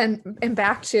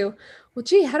back to, well,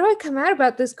 gee, how do I come out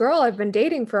about this girl I've been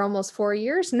dating for almost 4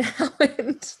 years now?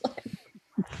 And like,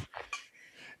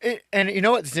 And you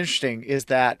know what's interesting is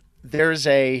that there's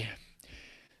a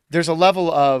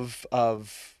level of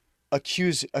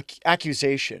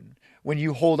accusation when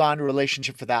you hold on to a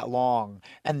relationship for that long,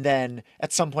 and then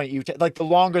at some point like the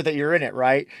longer that you're in it,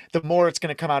 right, the more it's going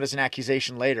to come out as an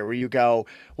accusation later, where you go,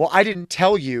 well, I didn't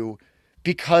tell you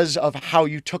because of how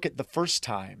you took it the first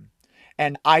time,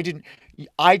 and I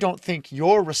don't think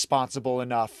you're responsible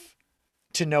enough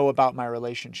to know about my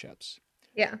relationships.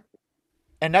 yeah.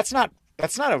 And that's not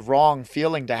a wrong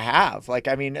feeling to have. Like,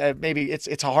 I mean, maybe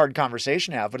it's a hard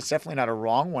conversation to have, but it's definitely not a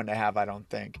wrong one to have, I don't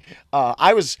think.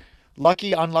 I was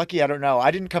lucky, unlucky, I don't know.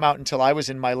 I didn't come out until I was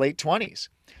in my late 20s.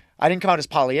 I didn't come out as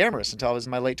polyamorous until I was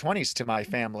in my late 20s to my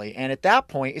family. And at that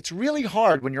point, it's really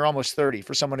hard when you're almost 30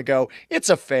 for someone to go, it's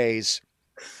a phase.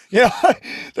 You know,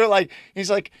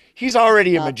 he's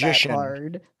already a Not that magician.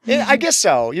 hard. Yeah, I guess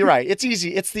so. You're right. It's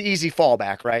easy. It's the easy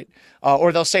fallback, right?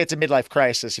 Or they'll say it's a midlife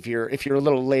crisis if you're a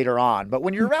little later on. But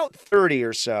when you're around 30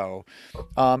 or so,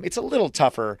 it's a little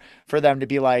tougher for them to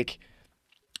be like,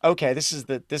 okay, this is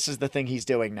the thing he's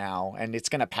doing now, and it's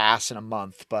gonna pass in a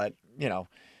month. But you know,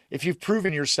 if you've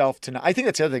proven yourself to, I think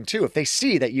that's the other thing too. If they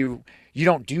see that you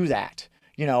don't do that.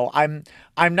 You know, I'm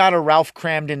not a Ralph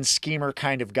Cramden schemer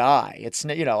kind of guy. It's,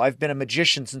 you know, I've been a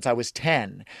magician since I was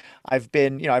 10. I've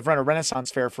run a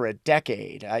Renaissance fair for a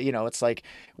decade. You know, it's like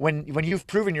when you've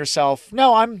proven yourself,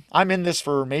 no, I'm in this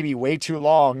for maybe way too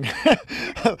long.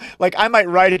 Like I might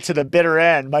ride it to the bitter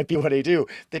end, might be what I do.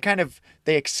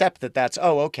 They accept that that's,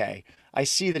 oh, okay. I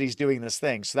see that he's doing this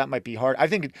thing. So that might be hard. I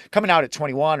think coming out at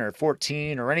 21 or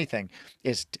 14 or anything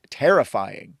is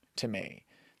terrifying to me.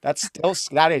 That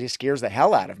it scares the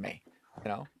hell out of me, you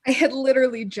know? I had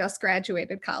literally just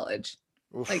graduated college.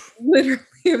 Oof. Like literally,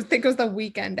 I think it was the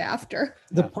weekend after.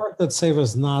 The part that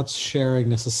Seva's not sharing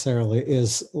necessarily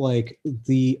is like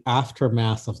the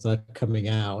aftermath of that coming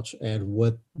out and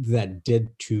what that did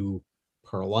to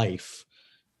her life,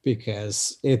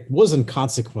 because it wasn't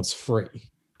consequence free.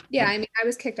 Yeah, I mean, I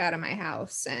was kicked out of my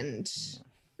house and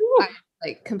I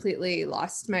like completely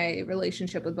lost my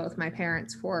relationship with both my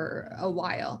parents for a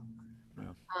while.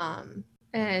 Yeah.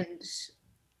 And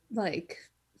like,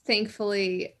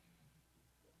 thankfully,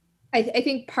 I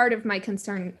think part of my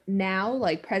concern now,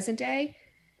 like present day,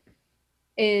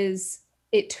 is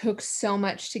it took so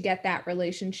much to get that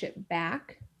relationship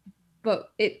back, but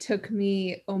it took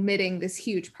me omitting this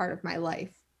huge part of my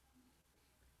life.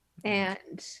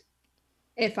 And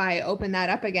if I open that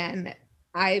up again,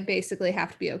 I basically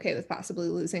have to be okay with possibly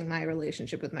losing my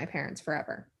relationship with my parents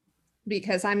forever,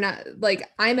 because I'm at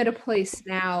a place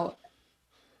now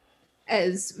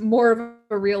as more of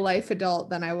a real life adult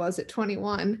than I was at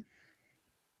 21.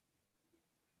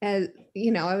 As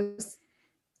you know,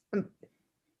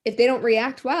 if they don't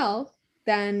react well,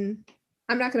 then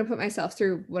I'm not going to put myself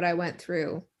through what I went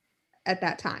through at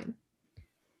that time.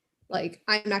 Like,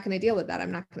 I'm not going to deal with that.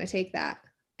 I'm not going to take that.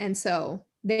 And so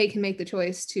they can make the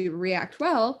choice to react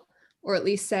well, or at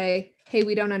least say, hey,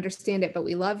 we don't understand it, but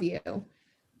we love you.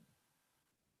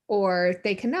 Or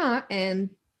they cannot and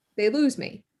they lose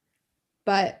me.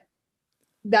 But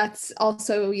that's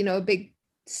also, you know, a big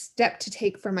step to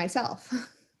take for myself.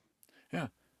 Yeah.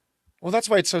 Well, that's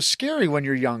why it's so scary when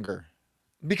you're younger,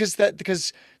 because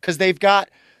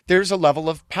there's a level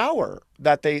of power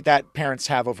that parents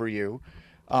have over you.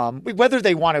 Whether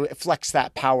they want to flex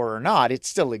that power or not, it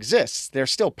still exists. They're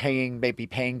still maybe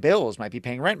paying bills, might be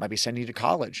paying rent, might be sending you to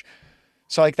college.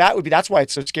 So like that's why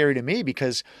it's so scary to me,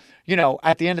 because, you know,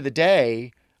 at the end of the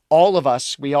day, all of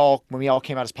us, when we all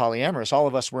came out as polyamorous, all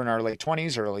of us were in our late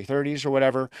 20s, early 30s or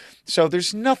whatever. So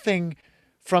there's nothing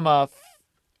from a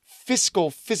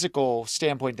physical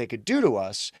standpoint they could do to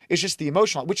us. It's just the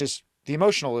emotional, the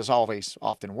emotional is always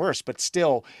often worse, but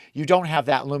still you don't have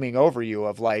that looming over you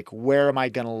of like, where am I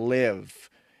going to live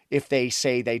if they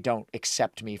say they don't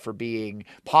accept me for being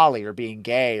poly or being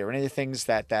gay or any of the things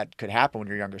that could happen when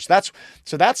you're younger.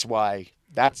 So that's why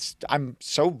that's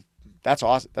awesome.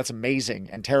 That's amazing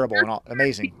and terrible and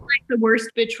amazing. Like the worst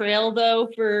betrayal though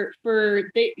for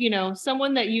you know,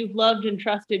 someone that you've loved and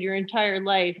trusted your entire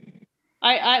life.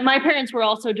 My parents were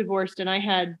also divorced, and I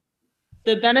had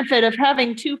the benefit of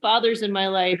having two fathers in my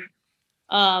life,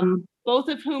 both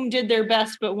of whom did their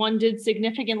best, but one did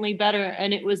significantly better,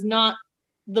 and it was not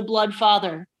the blood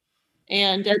father.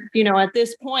 And at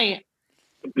this point,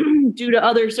 due to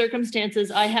other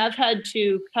circumstances, I have had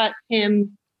to cut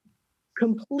him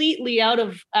completely out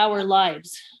of our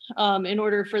lives in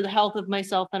order for the health of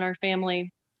myself and our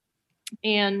family.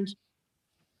 And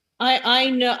I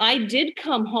know I did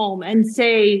come home and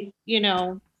say,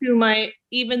 to my,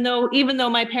 even though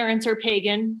my parents are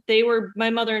pagan, my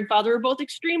mother and father were both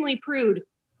extremely prude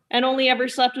and only ever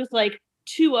slept with like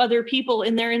two other people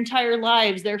in their entire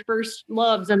lives, their first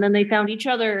loves, and then they found each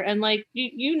other. And like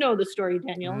you know the story,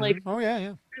 Daniel. Like, oh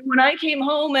yeah. when I came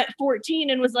home at 14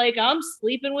 and was like, I'm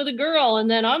sleeping with a girl and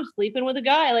then I'm sleeping with a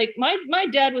guy, like my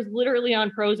dad was literally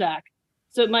on Prozac.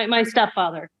 So my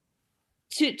stepfather,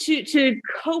 to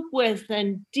cope with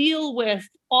and deal with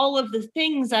all of the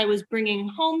things I was bringing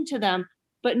home to them,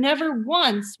 but never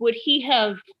once would he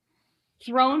have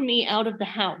thrown me out of the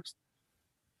house.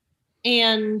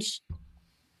 And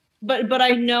but I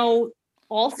know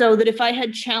also that if I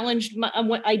had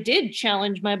I did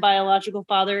challenge my biological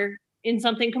father in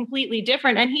something completely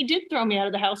different, and he did throw me out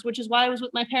of the house, which is why I was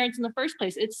with my parents in the first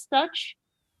place. It's such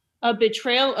a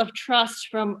betrayal of trust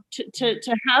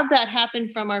to have that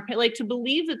happen from like to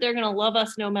believe that they're going to love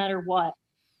us no matter what,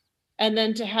 and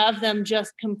then to have them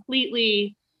just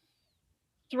completely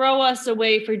throw us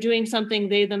away for doing something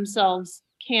they themselves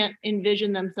can't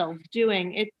envision themselves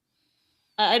doing.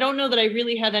 I don't know that I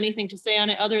really have anything to say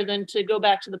on it other than to go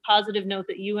back to the positive note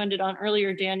that you ended on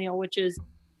earlier, Daniel, which is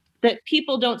that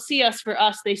people don't see us for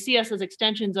us, they see us as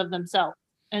extensions of themselves.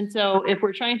 And so if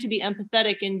we're trying to be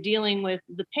empathetic in dealing with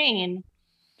the pain,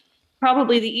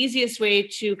 probably the easiest way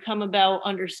to come about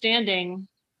understanding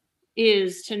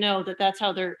is to know that that's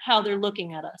how they're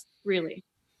looking at us, really.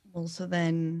 Well, so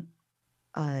then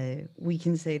we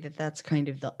can say that that's kind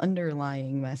of the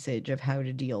underlying message of how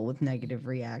to deal with negative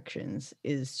reactions,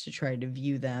 is to try to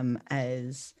view them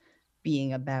as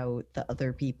being about the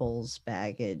other people's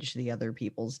baggage, the other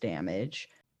people's damage.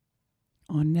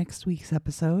 On next week's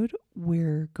episode,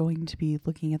 we're going to be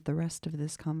looking at the rest of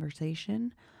this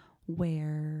conversation,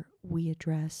 where we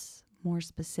address more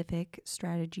specific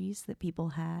strategies that people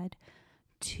had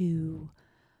to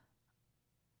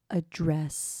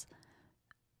address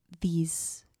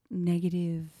these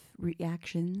negative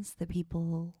reactions that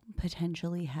people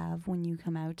potentially have when you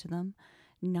come out to them,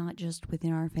 not just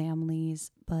within our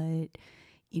families, but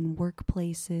in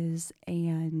workplaces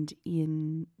and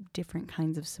in different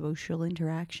kinds of social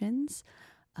interactions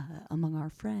among our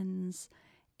friends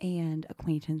and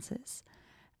acquaintances,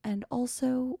 and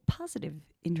also positive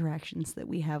interactions that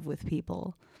we have with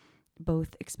people,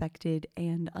 both expected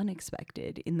and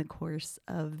unexpected, in the course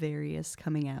of various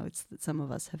coming outs that some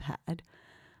of us have had.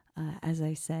 As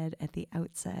I said at the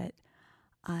outset,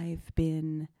 I've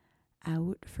been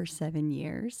out for 7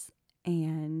 years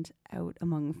and out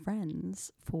among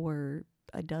friends for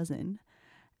a dozen,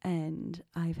 and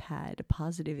I've had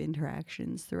positive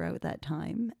interactions throughout that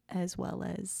time, as well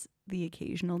as the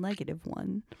occasional negative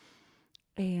one,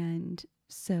 and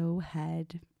so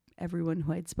had everyone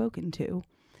who I'd spoken to.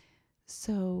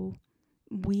 So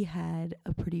we had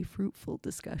a pretty fruitful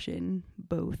discussion,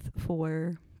 both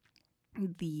for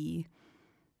the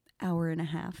hour and a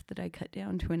half that I cut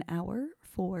down to an hour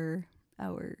for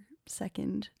our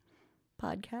second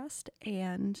podcast,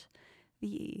 and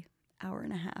the hour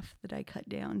and a half that I cut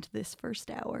down to this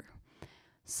first hour.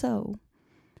 So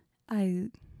I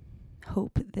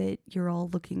hope that you're all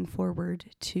looking forward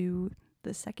to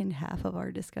the second half of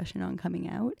our discussion on coming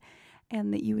out,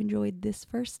 and that you enjoyed this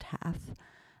first half.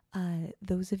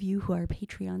 Those of you who are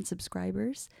Patreon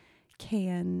subscribers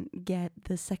can get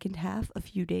the second half a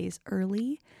few days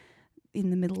early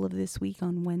in the middle of this week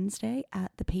on Wednesday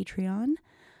at the Patreon,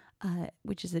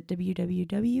 which is at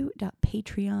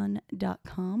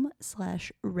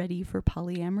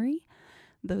www.patreon.com/readyforpolyamory.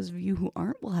 Those of you who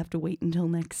aren't will have to wait until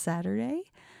next Saturday,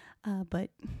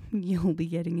 but you'll be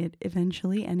getting it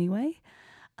eventually anyway.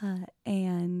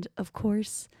 And of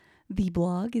course, the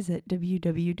blog is at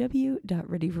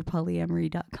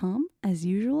www.readyforpolyamory.com as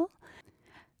usual.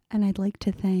 And I'd like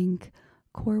to thank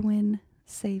Corwin,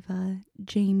 Seva,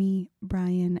 Jamie,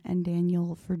 Brian, and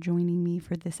Daniel for joining me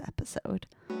for this episode.